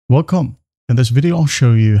Welcome. In this video, I'll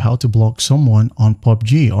show you how to block someone on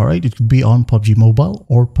PUBG. All right, it could be on PUBG Mobile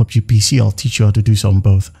or PUBG PC. I'll teach you how to do so on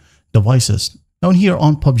both devices. Now here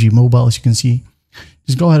on PUBG Mobile, as you can see,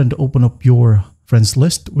 just go ahead and open up your friends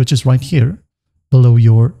list, which is right here below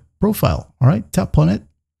your profile. All right, tap on it.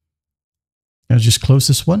 Now just close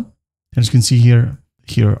this one. As you can see here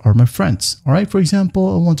are my friends. All right, for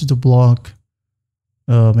example, I wanted to block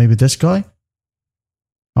maybe this guy.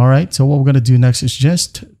 All right, so what we're going to do next is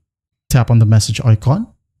just tap on the message icon,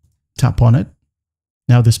 tap on it.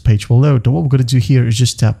 Now this page will load. And what we're going to do here is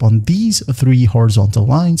just tap on these three horizontal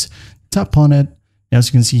lines, tap on it. As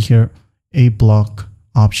you can see here, a block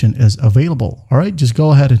option is available. All right, just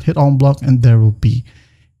go ahead and hit on block and there will be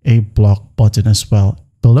a block button as well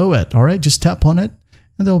below it. All right, just tap on it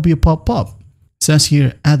and there will be a pop-up. It says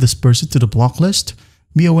here, add this person to the block list.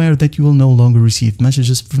 Be aware that you will no longer receive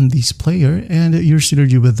messages from this player and your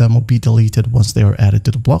synergy with them will be deleted once they are added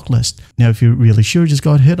to the block list. Now, if you're really sure, just go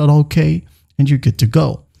ahead and hit on OK and you're good to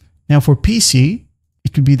go. Now for PC,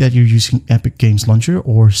 it could be that you're using Epic Games Launcher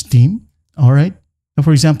or Steam. All right. Now,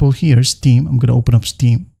 for example, here, Steam, I'm going to open up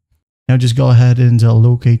Steam. Now just go ahead and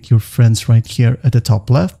locate your friends right here at the top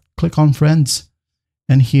left. Click on friends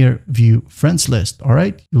and here view friends list. All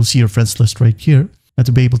right. You'll see your friends list right here. Now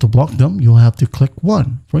to be able to block them, you'll have to click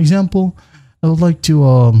one. For example, I would like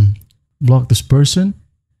to block this person.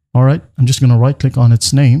 All right, I'm just going to right click on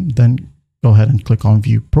its name, then go ahead and click on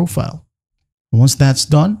view profile. And once that's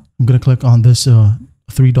done, I'm going to click on this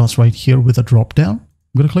three dots right here with a drop down.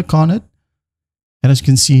 I'm going to click on it. And as you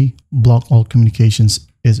can see, block all communications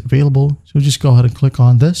is available. So just go ahead and click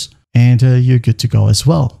on this and you're good to go as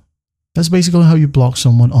well. That's basically how you block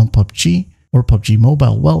someone on PUBG or PUBG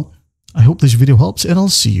Mobile. Well, I hope this video helps and I'll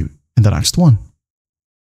see you in the next one.